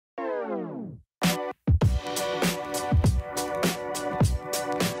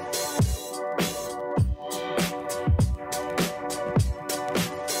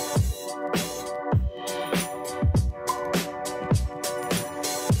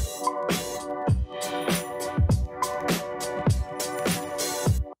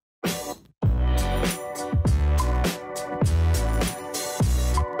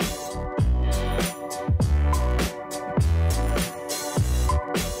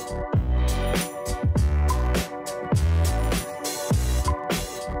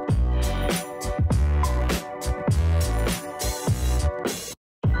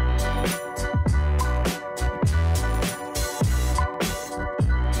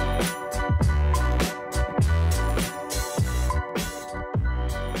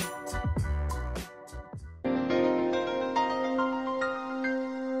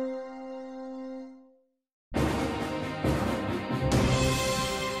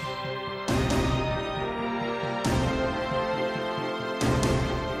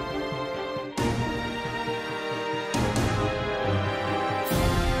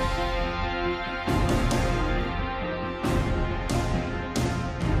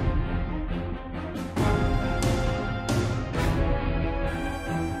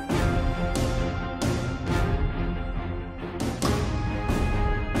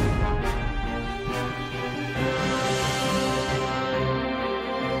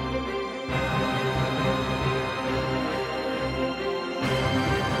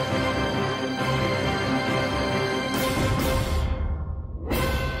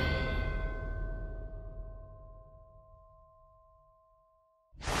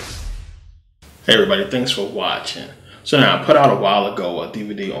Hey everybody, thanks for watching. So now I put out a while ago a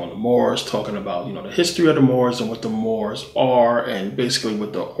DVD on the Moors talking about, the history of the Moors and what the Moors are and basically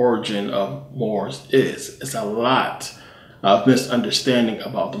what the origin of Moors is. It's a lot of misunderstanding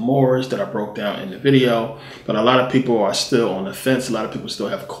about the Moors that I broke down in the video, but a lot of people are still on the fence. A lot of people still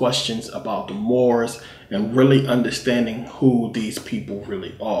have questions about the Moors and really understanding who these people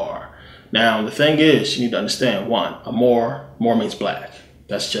really are. Now, the thing is, you need to understand, one, a Moor means black.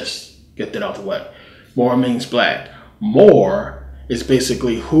 That's just get that out the way. Moor means black. Moor is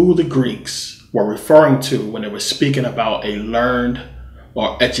basically who the Greeks were referring to when they were speaking about a learned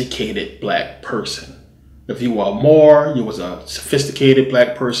or educated black person. If you were a Moor, you was a sophisticated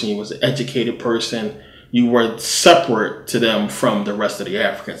black person, you was an educated person, you were separate to them from the rest of the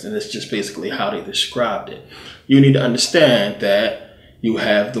Africans, and it's just basically how they described it. You need to understand that you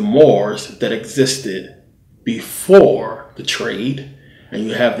have the Moors that existed before the trade, and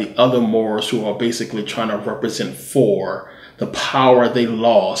you have the other Moors who are basically trying to represent for the power they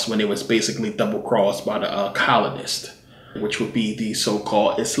lost when they was basically double crossed by the colonists, which would be the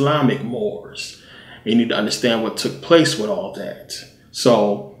so-called Islamic Moors. You need to understand what took place with all that.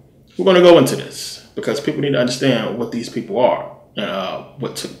 So we're going to go into this because people need to understand what these people are and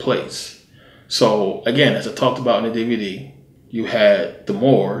what took place. So again, as I talked about in the DVD, you had the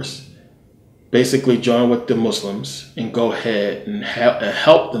Moors basically join with the Muslims and go ahead and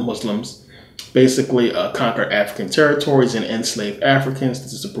help the Muslims basically conquer African territories and enslave Africans.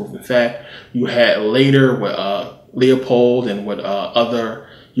 This is a proven fact. You had later with Leopold and with other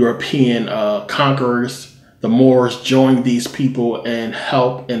European conquerors, the Moors joined these people and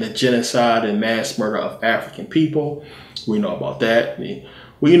helped in the genocide and mass murder of African people. We know about that.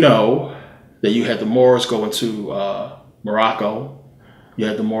 We know that you had the Moors go into Morocco. You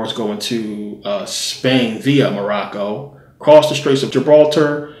had the Moors go into Spain via Morocco, cross the Straits of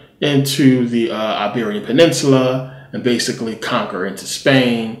Gibraltar into the Iberian Peninsula, and basically conquer into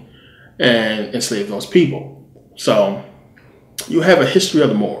Spain and enslave those people. So you have a history of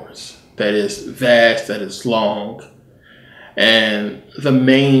the Moors that is vast, that is long, and the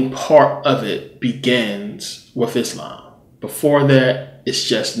main part of it begins with Islam. Before that, it's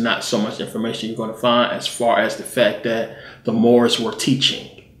just not so much information you're going to find as far as the fact that the Moors were teaching.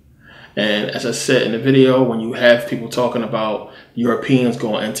 And as I said in the video, when you have people talking about Europeans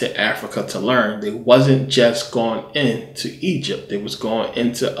going into Africa to learn, they wasn't just going into Egypt. They was going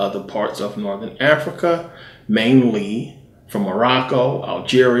into other parts of Northern Africa, mainly from Morocco,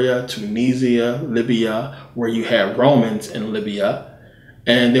 Algeria, Tunisia, Libya, where you had Romans in Libya.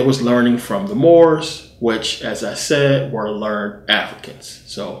 And they was learning from the Moors, which, as I said, were learned Africans.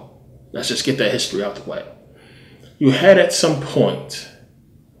 So let's just get that history out the way. You had at some point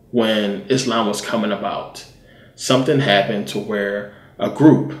when Islam was coming about, something happened to where a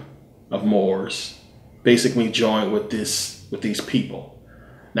group of Moors basically joined with these people.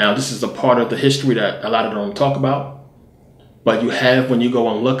 Now, this is a part of the history that a lot of them don't talk about, but you have, when you go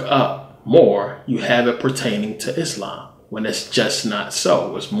and look up Moor, you have it pertaining to Islam, when it's just not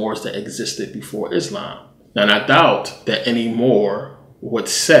so. It's Moors that existed before Islam. And I doubt that any Moor would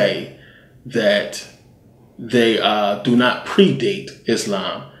say that they do not predate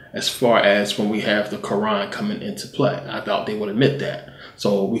Islam as far as when we have the Quran coming into play. I doubt they would admit that.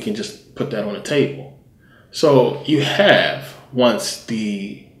 So we can just put that on the table. So you have, once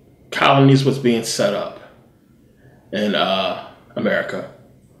the colonies was being set up in America,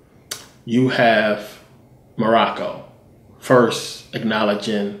 you have Morocco first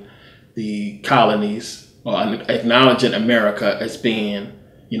acknowledging the colonies, or acknowledging America as being,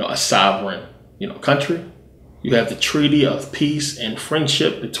 a sovereign, country. You have the Treaty of Peace and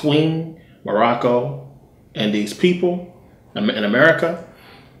Friendship between Morocco and these people in America.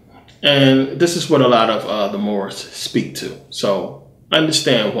 And this is what a lot of the Moors speak to. So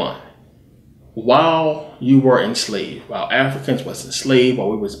understand one, while you were enslaved, while Africans was enslaved,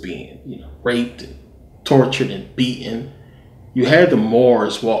 while we was being, raped and tortured and beaten, you had the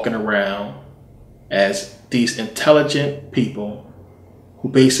Moors walking around as these intelligent people who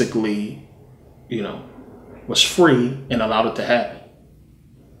basically, was free and allowed it to happen.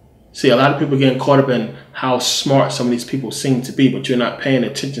 See, a lot of people getting caught up in how smart some of these people seem to be, but you're not paying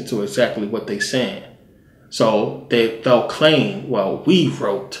attention to exactly what they're saying. So they'll claim, well, we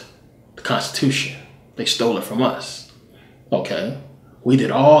wrote the Constitution. They stole it from us. Okay. We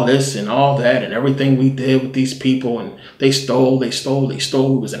did all this and all that and everything we did with these people, and they stole. We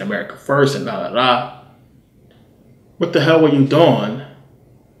was in America first and blah, blah, blah. What the hell were you doing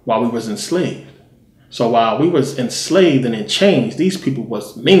while we was enslaved? So while we was enslaved and in chains, these people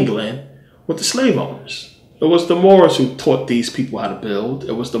was mingling with the slave owners. It was the Moors who taught these people how to build.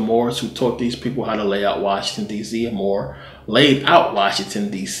 It was the Moors who taught these people how to lay out Washington, D.C. and more laid out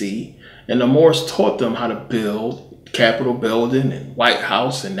Washington, D.C. And the Moors taught them how to build Capitol building and White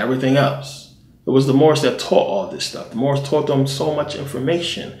House and everything else. It was the Moors that taught all this stuff. The Moors taught them so much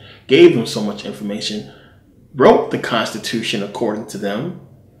information, gave them so much information, wrote the Constitution according to them,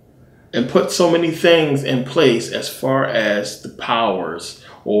 and put so many things in place as far as the powers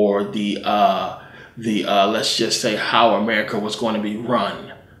or the let's just say how America was going to be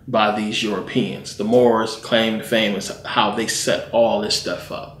run by these Europeans. The Moors claim to fame as how they set all this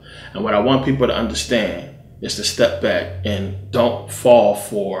stuff up. And what I want people to understand is to step back and don't fall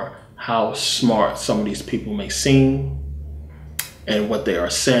for how smart some of these people may seem and what they are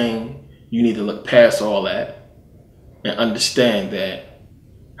saying. You need to look past all that and understand that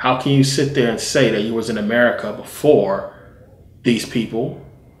how can you sit there and say that you was in America before these people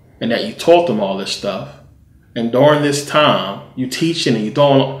and that you taught them all this stuff, and during this time you teaching and you're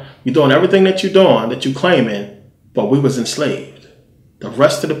doing everything that you're doing, that you claiming, but we was enslaved. The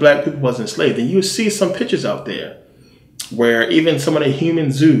rest of the black people was enslaved. And you see some pictures out there where even some of the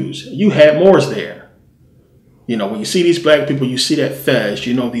human zoos, you had Moors there. You know, when you see these black people, you see that fez,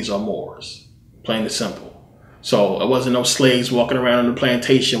 you know these are Moors, plain and simple. So it wasn't no slaves walking around on the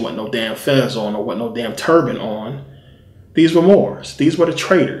plantation with no damn fez on or with no damn turban on. These were Moors. These were the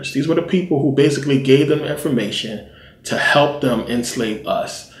traders. These were the people who basically gave them information to help them enslave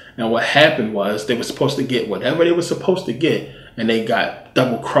us. And what happened was they were supposed to get whatever they were supposed to get, and they got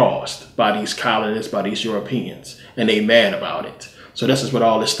double crossed by these colonists, by these Europeans, and they mad about it. So this is what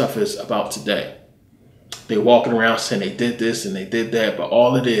all this stuff is about today. They walking around saying they did this and they did that, but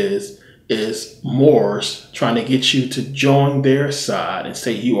all it is Moors trying to get you to join their side and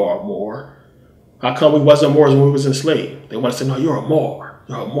say you are a Moor. How come we wasn't Moors when we was enslaved? They want to say, no, you're a Moor.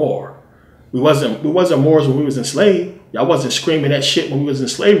 You're a Moor. We wasn't Moors when we was enslaved. Y'all wasn't screaming that shit when we was in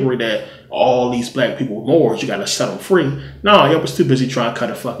slavery that all these black people were Moors. You got to set them free. No, y'all was too busy trying to cut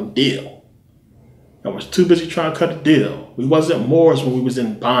a fucking deal. Y'all was too busy trying to cut a deal. We wasn't Moors when we was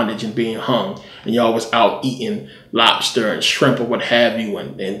in bondage and being hung. And y'all was out eating lobster and shrimp or what have you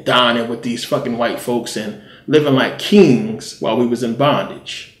and dining with these fucking white folks and living like kings while we was in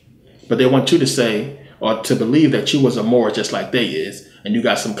bondage. But they want you to say or to believe that you was a Moor just like they is, and you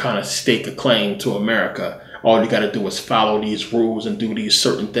got some kind of stake or claim to America. All you got to do is follow these rules and do these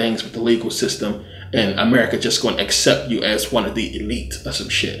certain things with the legal system, and America just going to accept you as one of the elite or some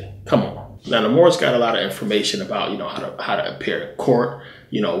shit. Come on. Now, the Moors got a lot of information about, you know, how to appear in court,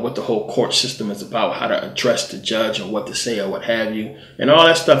 you know, what the whole court system is about, how to address the judge and what to say or what have you. And all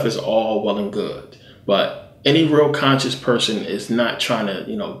that stuff is all well and good. But any real conscious person is not trying to,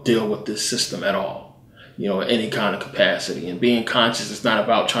 you know, deal with this system at all, you know, in any kind of capacity. And being conscious is not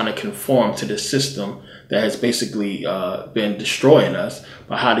about trying to conform to the system that has basically been destroying us,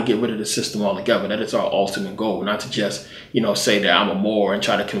 but how to get rid of the system altogether. That is our ultimate goal, not to just, you know, say that I'm a Moor and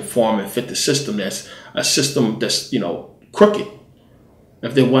try to conform and fit the system that's a system that's, you know, crooked.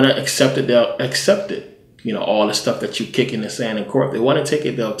 If they want to accept it, they'll accept it. You know, all the stuff that you kicking and saying in court, if they want to take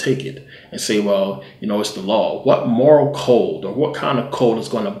it, they'll take it and say, well, you know, it's the law. What moral code or what kind of code is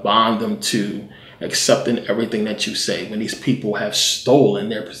going to bond them to accepting everything that you say when these people have stolen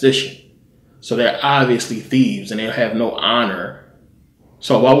their position? So they're obviously thieves and they have no honor.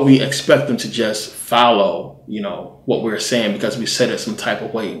 So why would we expect them to just follow, you know, what we're saying because we said it some type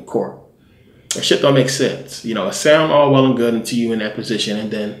of way in court? That shit don't make sense. You know, it sound all well and good until you in that position,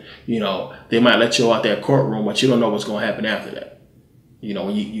 and then, you know, they might let you out that courtroom, but you don't know what's going to happen after that. You know,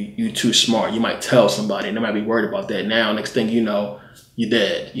 you too smart. You might tell somebody, and they might be worried about that. Now, next thing you know, you're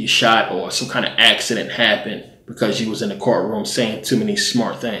dead. You shot, or some kind of accident happened because you was in the courtroom saying too many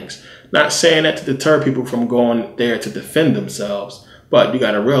smart things. Not saying that to deter people from going there to defend themselves, but you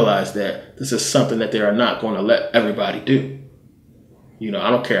got to realize that this is something that they are not going to let everybody do. You know,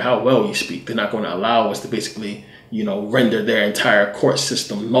 I don't care how well you speak. They're not going to allow us to basically, you know, render their entire court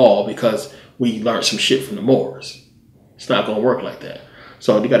system law because we learned some shit from the Moors. It's not going to work like that.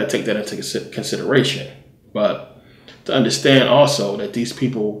 So you got to take that into consideration. But to understand also that these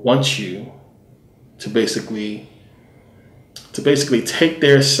people want you to basically take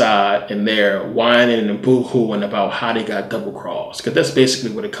their side and their whining and boo-hooing about how they got double-crossed. Because that's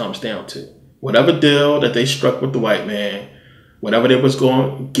basically what it comes down to. Whatever deal that they struck with the white man, whatever they was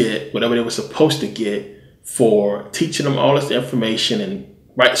going to get, whatever they were supposed to get for teaching them all this information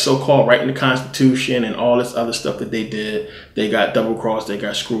and so-called writing the Constitution and all this other stuff that they did, they got double-crossed, they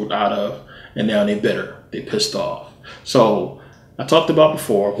got screwed out of, and now they bitter, they pissed off. So I talked about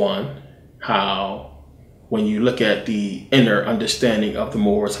before, one, how when you look at the inner understanding of the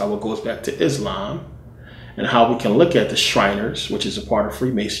Moors, how it goes back to Islam, and how we can look at the Shriners, which is a part of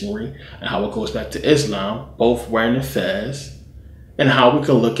Freemasonry, and how it goes back to Islam, both wearing the fez, and how we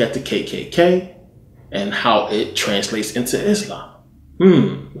can look at the KKK and how it translates into Islam.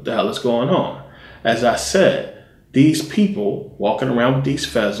 What the hell is going on? As I said, these people walking around with these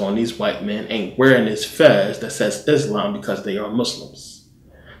fez on, these white men, ain't wearing this fez that says Islam because they are Muslims.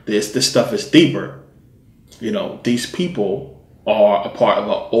 This stuff is deeper. You know, these people are a part of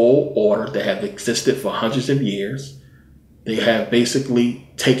an old order that have existed for hundreds of years. They have basically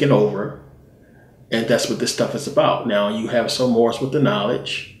taken over, and that's what this stuff is about. Now, you have some Moors with the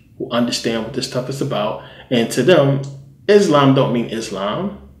knowledge who understand what this stuff is about, and to them, Islam don't mean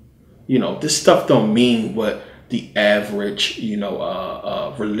Islam. You know, this stuff don't mean what the average,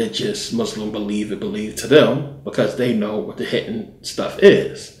 religious Muslim believe to them, because they know what the hidden stuff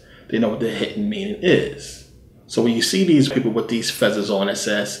is. They know what the hidden meaning is. So when you see these people with these feathers on that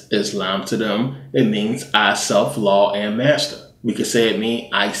says Islam, to them, it means I, self, law, and master. We could say it means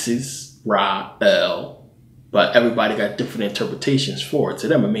Isis, Ra, El, but everybody got different interpretations for it. To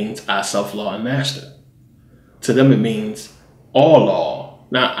them, it means I, self, law, and master. To them, it means all law,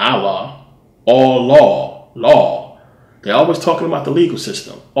 not Allah, all law. They're always talking about the legal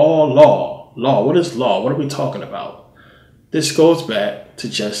system. All law. What is law? What are we talking about? This goes back to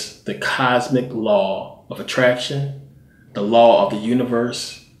just the cosmic law of attraction, the law of the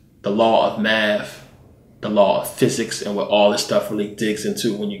universe, the law of math, the law of physics, and what all this stuff really digs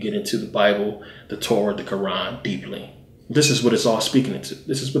into when you get into the Bible, the Torah, the Quran deeply. This is what it's all speaking into.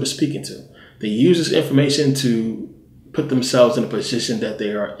 This is what it's speaking to. They use this information to put themselves in a position that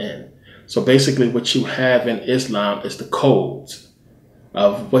they are in. So basically what you have in Islam is the codes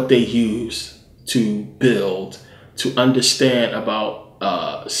of what they use to build, to understand about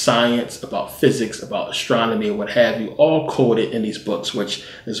science, about physics, about astronomy, and what have you, all coded in these books, which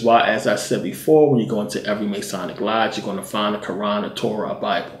is why, as I said before, when you go into every Masonic lodge, you're going to find a Quran, a Torah, a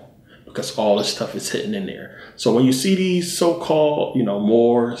Bible, because all this stuff is hidden in there. So when you see these so-called,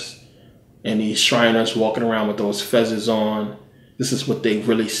 Moors and these Shriners walking around with those fezzes on, this is what they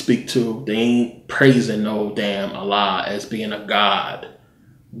really speak to. They ain't praising no damn Allah as being a god.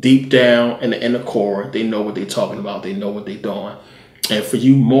 Deep down in the inner core, they know what they're talking about. They know what they're doing. And for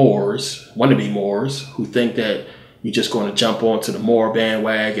you Moors, wannabe Moors, who think that you're just going to jump onto the Moor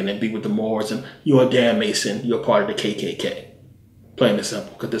bandwagon and be with the Moors, and you're a damn Mason, you're a part of the KKK. Plain and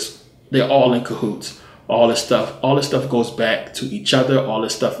simple, because they're all in cahoots. All this stuff goes back to each other. All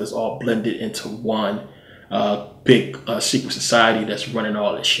this stuff is all blended into one big secret society that's running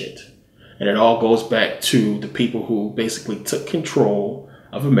all this shit. And it all goes back to the people who basically took control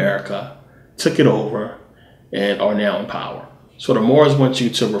of America, took it over, and are now in power. So the Moors want you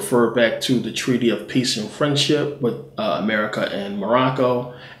to refer back to the Treaty of Peace and Friendship with America and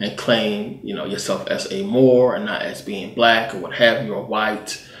Morocco, and claim, yourself as a Moor and not as being black or what have you, or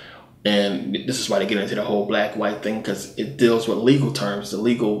white. And this is why they get into the whole black-white thing, because it deals with legal terms, the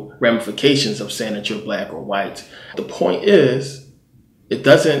legal ramifications of saying that you're black or white. The point is, it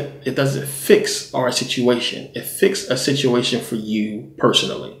doesn't fix our situation. It fixes a situation for you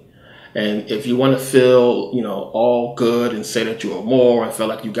personally. And if you want to feel, all good and say that you're a Moor and feel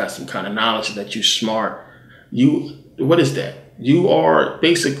like you got some kind of knowledge, that you're smart, what is that? You are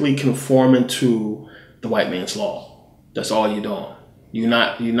basically conforming to the white man's law. That's all you're doing. You're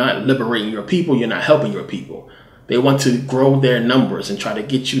not liberating your people. You're not helping your people. They want to grow their numbers and try to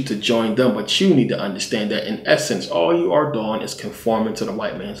get you to join them. But you need to understand that in essence, all you are doing is conforming to the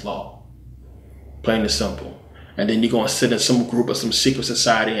white man's law. Plain and simple. And then you're going to sit in some group or some secret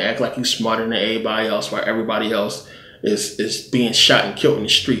society and act like you're smarter than everybody else, while everybody else is being shot and killed in the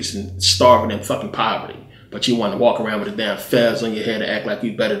streets and starving in fucking poverty. But you want to walk around with a damn fez on your head and act like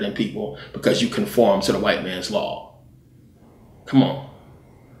you're better than people because you conform to the white man's law. Come on.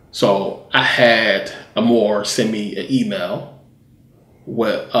 So I had a Moor send me an email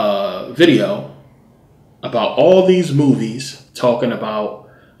with a video about all these movies talking about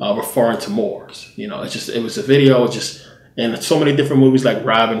referring to Moors. It was a video and so many different movies like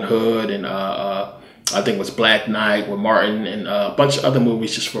Robin Hood and I think it was Black Knight with Martin, and a bunch of other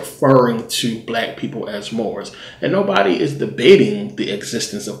movies just referring to black people as Moors. And nobody is debating the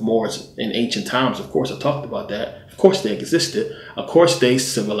existence of Moors in ancient times. Of course, I talked about that. Of course they existed. Of course they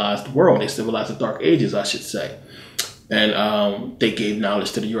civilized the world. They civilized the Dark Ages, I should say. And they gave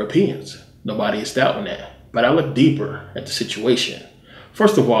knowledge to the Europeans. Nobody is doubting that. But I look deeper at the situation.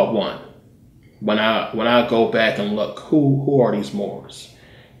 First of all, when I go back and look, who are these Moors?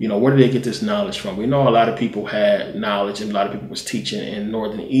 Where did they get this knowledge from? We know a lot of people had knowledge, and a lot of people was teaching in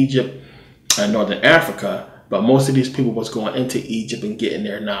northern Egypt and northern Africa, But most of these people was going into Egypt and getting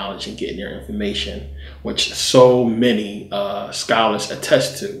their knowledge and getting their information, which so many scholars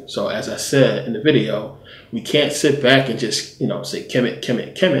attest to. So as I said in the video, we can't sit back and just, say Kemet,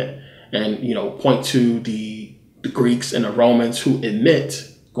 Kemet, Kemet, and, point to the Greeks and the Romans who admit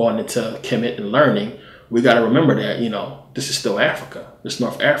going into Kemet and learning. We got to remember that, this is still Africa. This is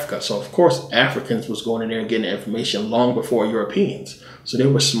North Africa. So, of course, Africans was going in there and getting information long before Europeans. So they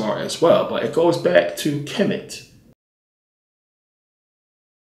were smart as well. But it goes back to Kemet.